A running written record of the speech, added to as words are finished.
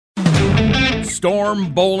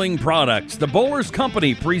Storm Bowling Products, the Bowlers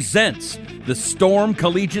Company, presents the Storm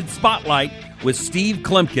Collegiate Spotlight with Steve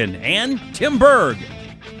Klimkin and Tim Berg.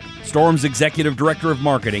 Storm's Executive Director of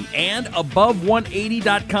Marketing and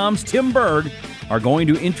Above180.com's Tim Berg are going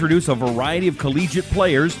to introduce a variety of collegiate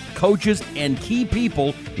players, coaches, and key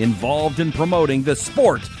people involved in promoting the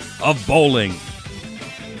sport of bowling.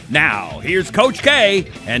 Now, here's Coach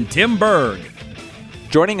K and Tim Berg.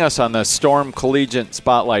 Joining us on the Storm Collegiate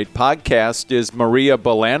Spotlight podcast is Maria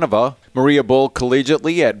Belanova. Maria bowled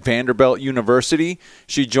collegiately at Vanderbilt University.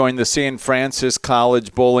 She joined the San Francisco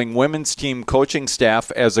College Bowling women's team coaching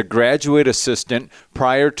staff as a graduate assistant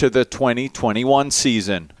prior to the 2021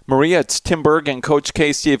 season. Maria, it's Tim Berg and Coach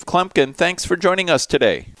K, Steve Klimkin. Thanks for joining us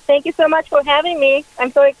today. Thank you so much for having me.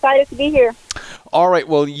 I'm so excited to be here. All right,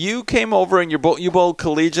 well, you came over and you bowled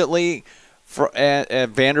collegiately at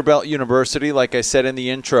Vanderbilt University, like I said in the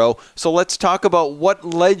intro. So let's talk about what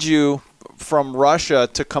led you from Russia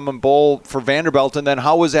to come and bowl for Vanderbilt, and then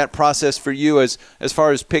how was that process for you as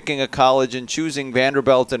far as picking a college and choosing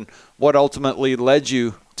Vanderbilt, and what ultimately led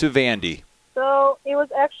you to Vandy? So it was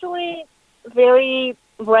actually very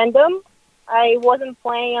random. I wasn't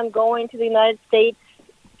planning on going to the United States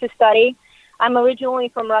to study. I'm originally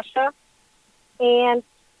from Russia, and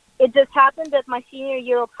it just happened that my senior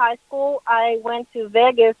year of high school, I went to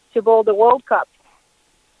Vegas to bowl the World Cup.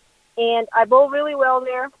 And I bowled really well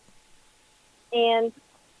there. And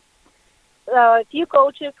a few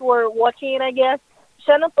coaches were watching it, I guess.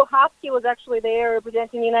 Shannon Pohavsky was actually there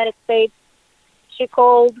representing the United States. She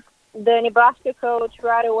called the Nebraska coach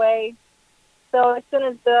right away. So as soon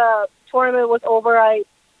as the tournament was over, I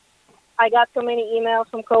got so many emails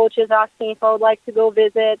from coaches asking if I would like to go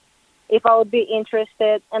visit, if I would be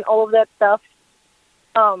interested, and all of that stuff.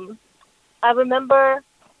 I remember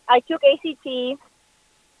I took ACT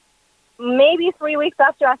maybe 3 weeks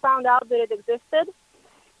after I found out that it existed.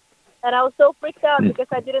 And I was so freaked out because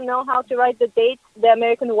I didn't know how to write the date the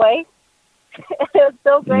American way. It was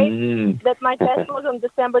so great that my test was on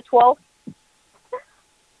December 12th.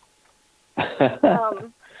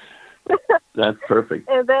 That's perfect.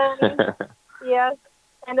 And then, yes,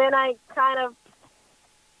 and then I kind of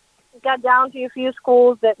got down to a few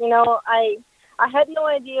schools that, I had no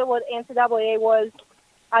idea what NCAA was.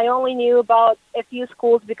 I only knew about a few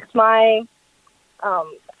schools because my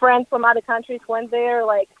friends from other countries went there,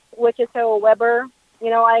 like Wichita or Weber.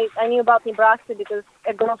 I knew about Nebraska because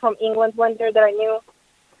a girl from England went there that I knew.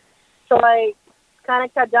 So I kind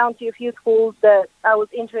of cut down to a few schools that I was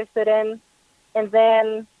interested in, and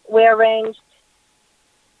then we arranged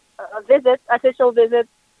official visits.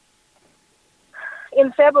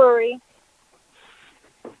 In February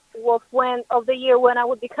was of the year when I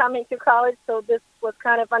would be coming to college, so this was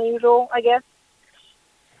kind of unusual, I guess.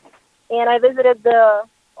 And I visited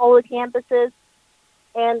all the campuses,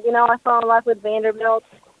 and, I fell in love with Vanderbilt.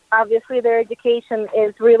 Obviously, their education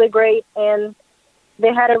is really great, and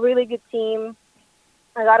they had a really good team.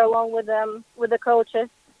 I got along with them, with the coaches.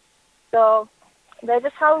 So that's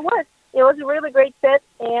just how it was. It was a really great fit,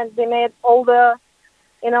 and they made all the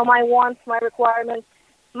my wants, my requirements,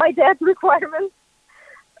 my dad's requirements.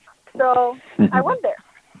 So I went there.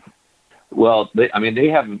 Well, they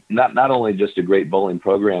have not only just a great bowling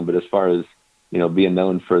program, but as far as, being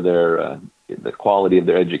known for their the quality of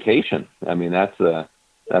their education. I mean, that's a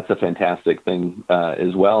fantastic thing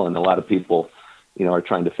as well. And a lot of people, are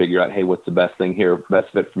trying to figure out, hey, what's the best thing here,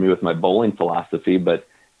 best fit for me with my bowling philosophy. But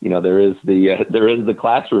there is the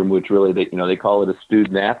classroom, which really they call it a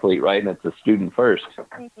student athlete, right? And it's a student first.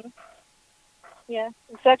 Mm-hmm. Yeah,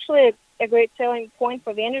 it's actually a great selling point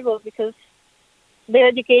for Vanderbilt because their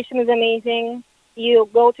education is amazing. You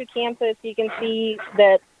go to campus, you can see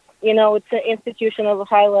that it's an institution of a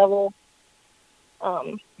high level.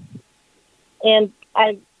 And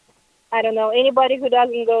I don't know, anybody who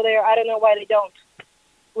doesn't go there, I don't know why they don't.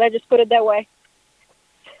 Let's just put it that way.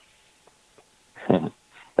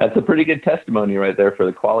 That's a pretty good testimony right there for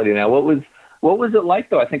the quality. Now, what was it like,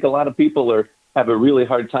 though? I think a lot of people have a really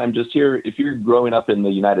hard time just here. If you're growing up in the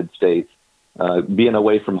United States, being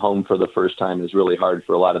away from home for the first time is really hard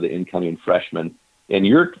for a lot of the incoming freshmen. And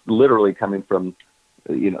you're literally coming from,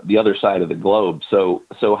 the other side of the globe. So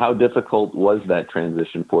how difficult was that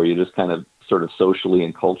transition for you, just kind of sort of socially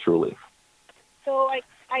and culturally? So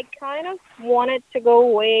I kind of wanted to go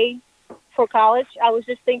away for college. I was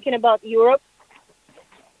just thinking about Europe.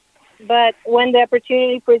 But when the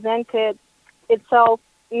opportunity presented itself,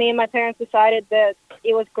 me and my parents decided that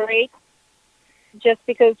it was great just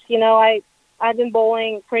because, I've been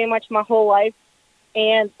bowling pretty much my whole life,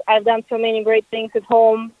 and I've done so many great things at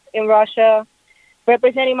home in Russia,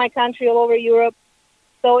 representing my country all over Europe.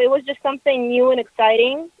 So it was just something new and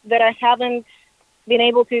exciting that I haven't been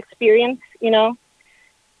able to experience,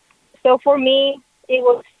 So for me, it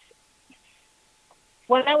was,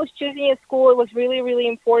 when I was choosing a school, it was really, really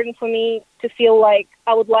important for me to feel like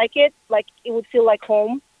I would like it would feel like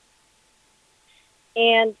home.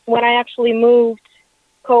 And when I actually moved,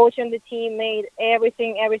 coach and the team made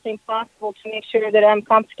everything possible to make sure that I'm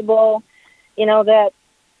comfortable, that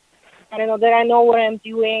I know what I'm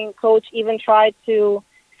doing. Coach even tried to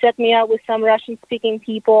set me up with some Russian-speaking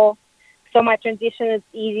people so my transition is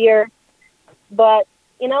easier. But,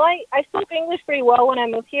 I spoke English pretty well when I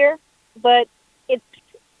moved here, but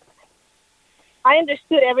I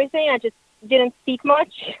understood everything. I just didn't speak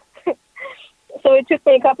much. So it took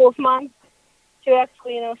me a couple of months to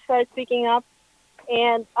actually, start speaking up.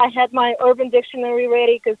 And I had my Urban Dictionary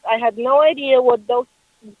ready because I had no idea what those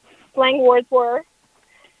slang words were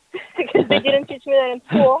because they didn't teach me that in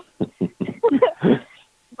school.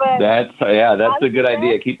 But that's a good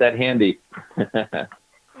idea. Keep that handy.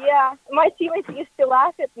 Yeah, my teammates used to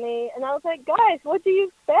laugh at me, and I was like, guys, what do you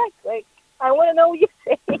expect? Like, I want to know what you're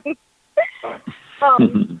saying.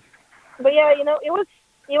 But yeah, it was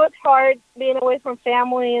hard being away from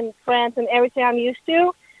family and friends and everything I'm used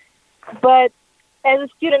to. But as a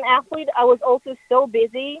student athlete, I was also so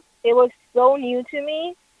busy. It was so new to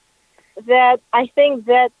me that I think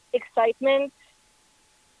that excitement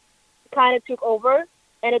kind of took over,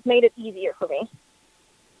 and it made it easier for me.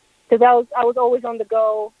 Because I was always on the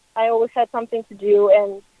go. I always had something to do,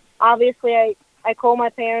 and obviously I call my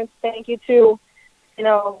parents. Thank you to,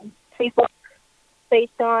 Facebook,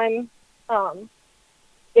 FaceTime.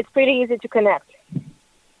 It's pretty easy to connect.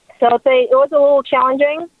 So I'd say it was a little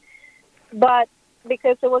challenging, but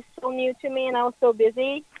because it was so new to me and I was so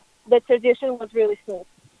busy, the transition was really smooth.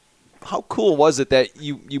 How cool was it that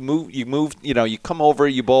you moved, you come over,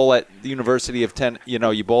 you bowl at the University of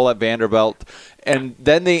you bowl at Vanderbilt, and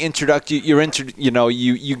then they introduce you,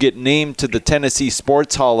 you get named to the Tennessee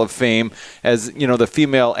Sports Hall of Fame as, the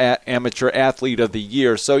female amateur athlete of the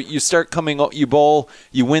year. So you start coming, you bowl,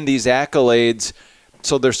 you win these accolades.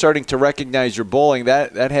 So they're starting to recognize your bowling.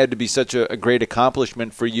 That had to be such a great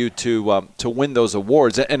accomplishment for you to win those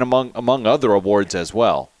awards, and among other awards as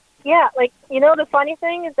well. Yeah, the funny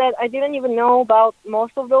thing is that I didn't even know about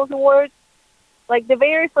most of those awards. Like the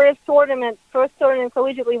very first tournament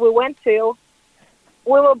collegiately we went to,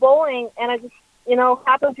 we were bowling, and I just,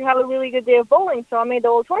 happened to have a really good day of bowling, so I made the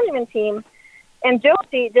whole tournament team. And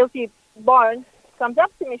Josie Barnes comes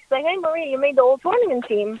up to me. She's like, "Hey, Maria, you made the whole tournament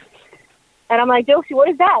team." And I'm like, "Josie, what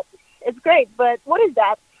is that? It's great, but what is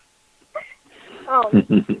that?"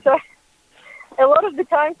 So a lot of the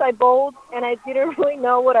times I bowled, and I didn't really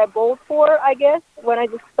know what I bowled for, I guess, when I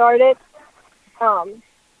just started.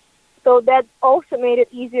 So that also made it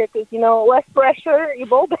easier because, less pressure, you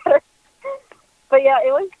bowl better. But yeah,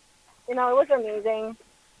 it was, it was amazing.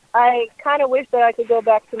 I kind of wish that I could go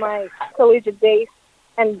back to my collegiate days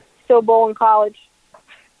and still bowl in college.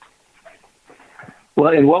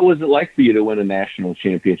 Well, and what was it like for you to win a national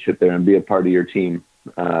championship there and be a part of your team?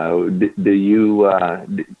 Are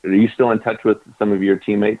you still in touch with some of your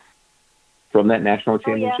teammates from that national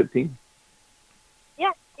championship team?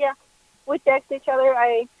 Yeah. We text each other.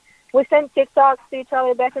 We send TikToks to each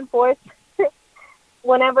other back and forth.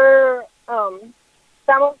 Whenever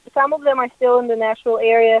some of them are still in the Nashville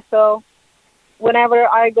area, so whenever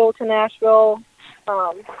I go to Nashville,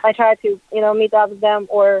 I try to meet up with them,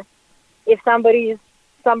 or if somebody's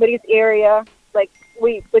area,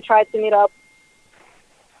 we try to meet up.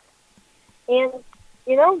 And,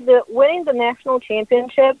 winning the national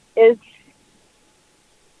championship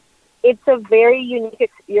it's a very unique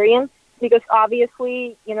experience because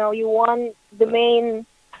obviously, you won the main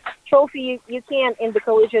trophy you can in the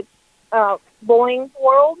collegiate bowling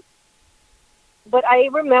world. But I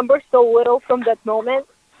remember so little from that moment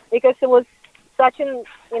because it was such an,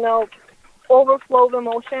 overflow of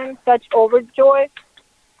emotion, such overjoy.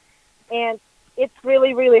 And it's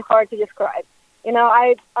really, really hard to describe.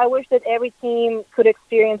 I wish that every team could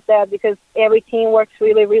experience that because every team works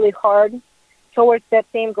really, really hard towards that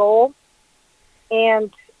same goal.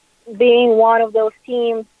 And being one of those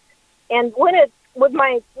teams and win it with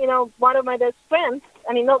my, one of my best friends,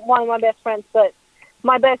 not one of my best friends, but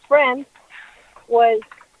my best friend was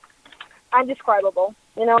indescribable.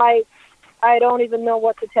 I don't even know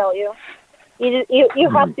what to tell you. You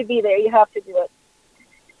have to be there. You have to do it.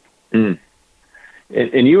 Mm.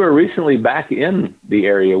 And you were recently back in the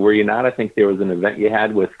area, were you not? I think there was an event you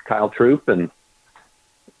had with Kyle Troop and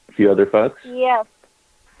a few other folks. Yeah.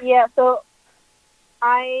 So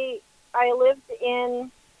I lived in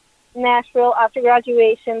Nashville after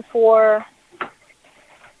graduation for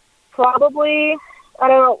Probably, I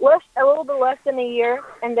don't know, a little bit less than a year,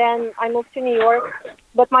 and then I moved to New York.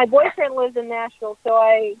 But my boyfriend lives in Nashville, so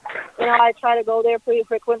I try to go there pretty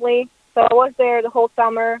frequently. So I was there the whole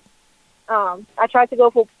summer. I tried to go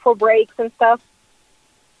for breaks and stuff.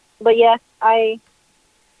 But yes, I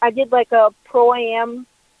did like a pro AM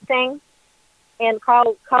thing, and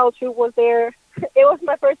Kyle Troup was there. It was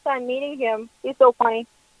my first time meeting him. He's so funny.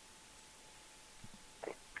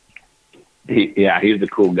 He's a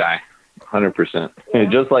cool guy, 100%. Yeah.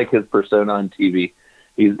 Just like his persona on TV,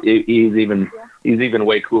 he's even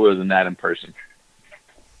way cooler than that in person.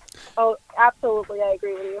 Oh, absolutely, I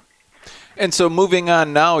agree with you. And so, moving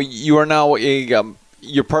on now, you are now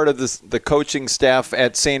you're part of the coaching staff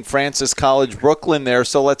at St. Francis College, Brooklyn. There,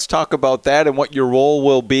 so let's talk about that and what your role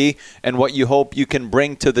will be and what you hope you can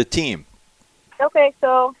bring to the team. Okay,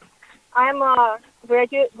 so I'm a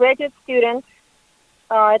graduate student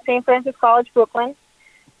at St. Francis College, Brooklyn.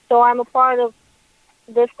 So I'm a part of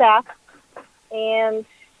the staff, and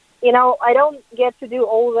I don't get to do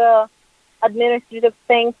all the administrative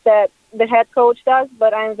things that the head coach does,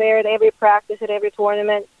 but I'm there at every practice, at every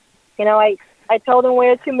tournament. I tell them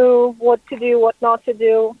where to move, what to do, what not to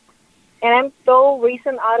do. And I'm so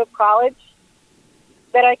recent out of college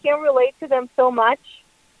that I can relate to them so much.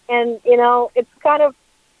 And, it's kind of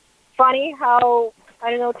funny how,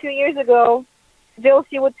 2 years ago,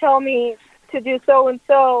 Josie would tell me to do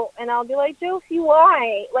so-and-so, and I'll be like, Josie,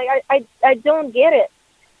 why? Like, I don't get it.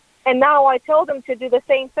 And now I tell them to do the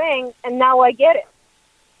same thing, and now I get it.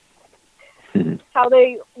 How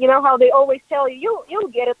they always tell you, you'll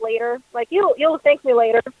get it later. Like, you'll thank me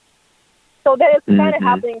later. So that is kind of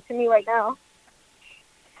happening to me right now.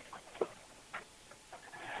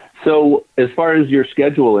 So as far as your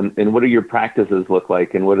schedule and what do your practices look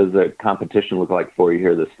like, and what does the competition look like for you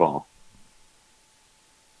here this fall?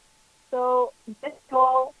 So this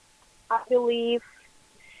fall, I believe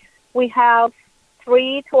we have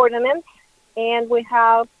 3 tournaments, and we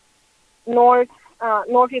have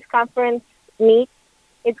Northeast Conference meet.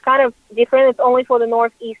 It's kind of different. It's only for the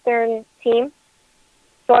Northeastern team.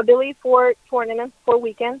 So I believe 4 tournaments, 4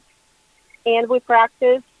 weekends, and we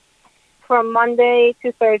practice from Monday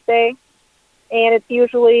to Thursday, and it's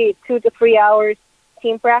usually 2 to 3 hours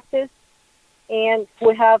team practice, and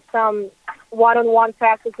we have some one-on-one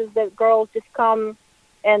practices that girls just come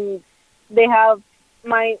and they have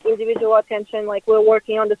my individual attention, like we're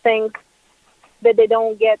working on the things that they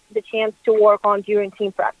don't get the chance to work on during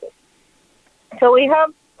team practice. So we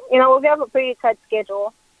have a pretty tight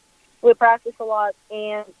schedule. We practice a lot,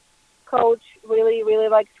 and coach really, really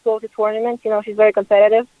likes to go to tournaments. She's very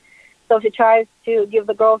competitive. So she tries to give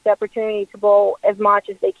the girls the opportunity to bowl as much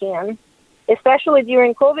as they can, especially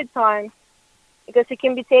during COVID time, because it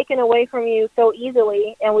can be taken away from you so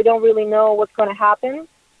easily, and we don't really know what's going to happen.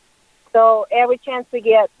 So every chance we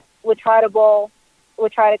get, we try to bowl, we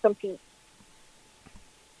try to compete.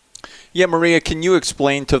 Yeah, Maria, can you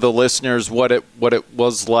explain to the listeners what it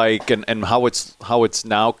was like and how it's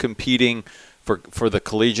now competing for the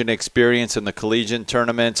collegiate experience and the collegiate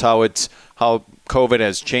tournaments, how COVID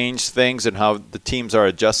has changed things and how the teams are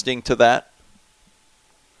adjusting to that?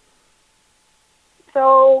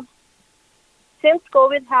 So since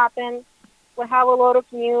COVID happened, we have a lot of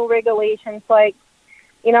new regulations, like,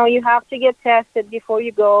 you have to get tested before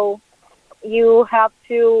you go. You have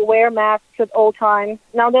to wear masks at all times.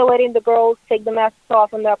 Now they're letting the girls take the masks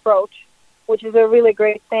off on the approach, which is a really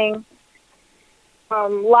great thing.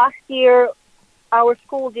 Last year, our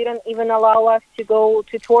school didn't even allow us to go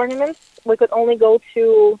to tournaments. We could only go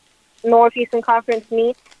to Northeastern Conference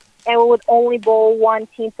meets, and we would only bowl 1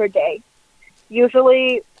 team per day.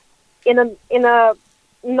 Usually, in a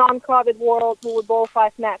non-COVID world, we would bowl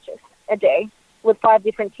 5 matches a day with 5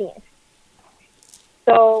 different teams.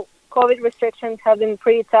 So COVID restrictions have been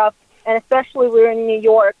pretty tough, and especially we're in New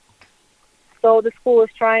York, so the school is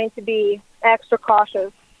trying to be extra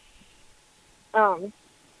cautious.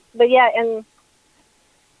 But yeah, and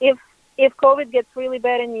if COVID gets really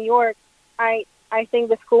bad in New York, I think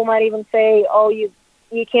the school might even say, oh, you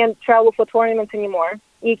can't travel for tournaments anymore.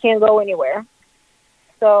 You can't go anywhere.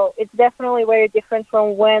 So it's definitely very different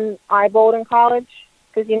from when I bowled in college,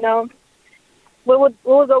 because we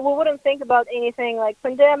wouldn't think about anything like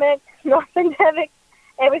pandemic, not pandemic.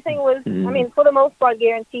 Everything was, for the most part,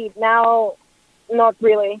 guaranteed. Now, not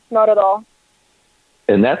really, not at all.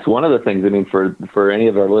 And that's one of the things, for any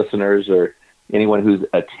of our listeners or anyone who's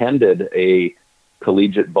attended a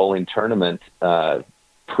collegiate bowling tournament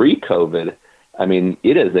pre-COVID,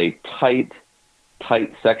 it is a tight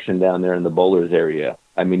section down there in the bowlers area.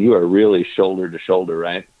 You are really shoulder to shoulder,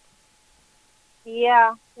 right?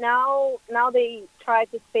 Yeah, now they try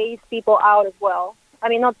to space people out as well. I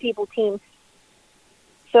mean, not people, teams.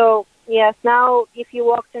 So yes, now if you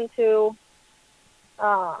walked into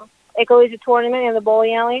a collegiate tournament in the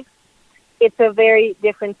bowling alley, it's a very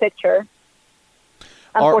different picture.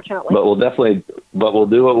 Unfortunately, but we'll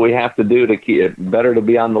do what we have to do to keep it better to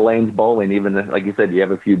be on the lanes bowling. Even if, like you said, you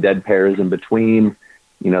have a few dead pairs in between.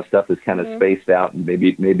 Stuff is kind of spaced out, and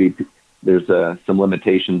maybe there's some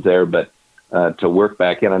limitations there. But to work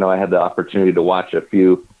back in, I know I had the opportunity to watch a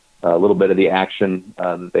little bit of the action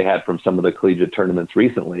that they had from some of the collegiate tournaments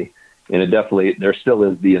recently, and there still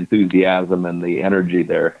is the enthusiasm and the energy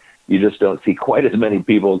there. You just don't see quite as many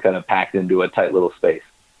people kind of packed into a tight little space.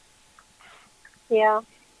 Yeah.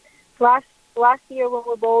 Last year when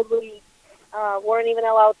we bowled, we weren't even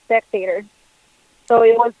allowed spectators, so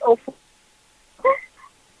it was awful.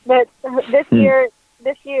 But this year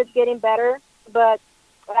it's getting better. But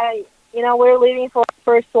we're leaving for our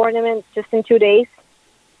first tournament just in 2 days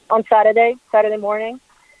on Saturday morning,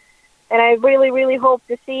 and I really, really hope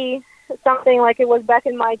to see something like it was back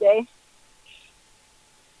in my day.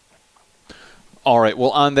 All right. Well,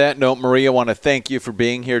 on that note, Maria, I want to thank you for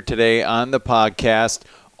being here today on the podcast.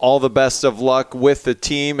 All the best of luck with the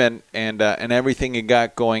team and everything you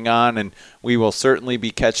got going on, and we will certainly be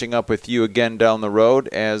catching up with you again down the road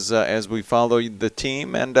as we follow the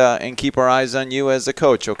team and keep our eyes on you as a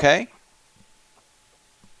coach. Okay?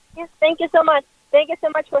 Yes. Thank you so much. Thank you so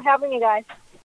much for having me, guys.